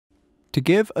To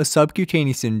give a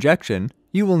subcutaneous injection,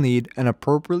 you will need an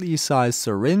appropriately sized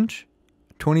syringe,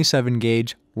 27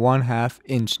 gauge 1/2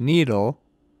 inch needle,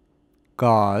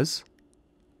 gauze,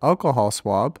 alcohol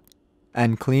swab,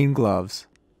 and clean gloves.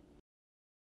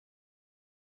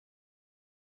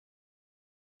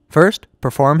 First,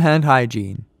 perform hand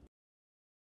hygiene.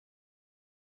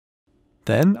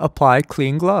 Then apply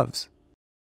clean gloves.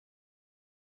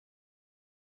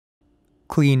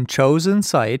 Clean chosen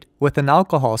site with an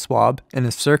alcohol swab in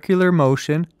a circular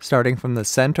motion starting from the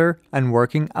center and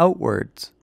working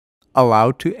outwards.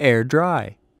 Allow to air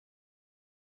dry.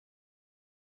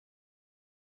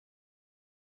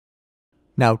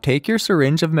 Now take your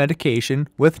syringe of medication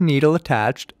with needle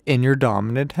attached in your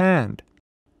dominant hand.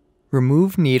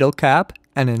 Remove needle cap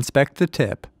and inspect the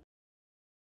tip.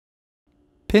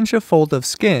 Pinch a fold of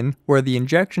skin where the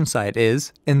injection site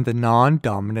is in the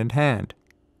non-dominant hand.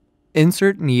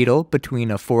 Insert needle between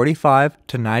a 45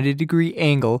 to 90 degree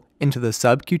angle into the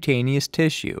subcutaneous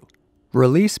tissue.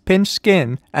 Release pinched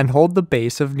skin and hold the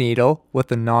base of needle with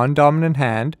the non-dominant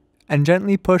hand and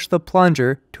gently push the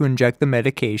plunger to inject the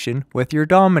medication with your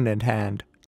dominant hand.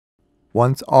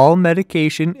 Once all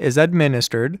medication is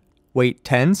administered, wait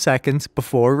 10 seconds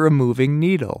before removing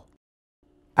needle.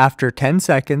 After 10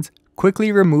 seconds,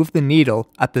 quickly remove the needle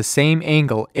at the same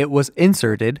angle it was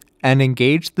inserted and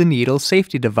engage the needle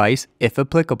safety device if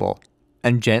applicable,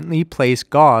 and gently place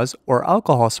gauze or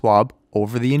alcohol swab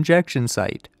over the injection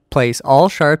site. Place all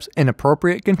sharps in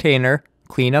appropriate container,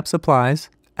 clean up supplies,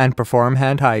 and perform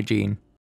hand hygiene.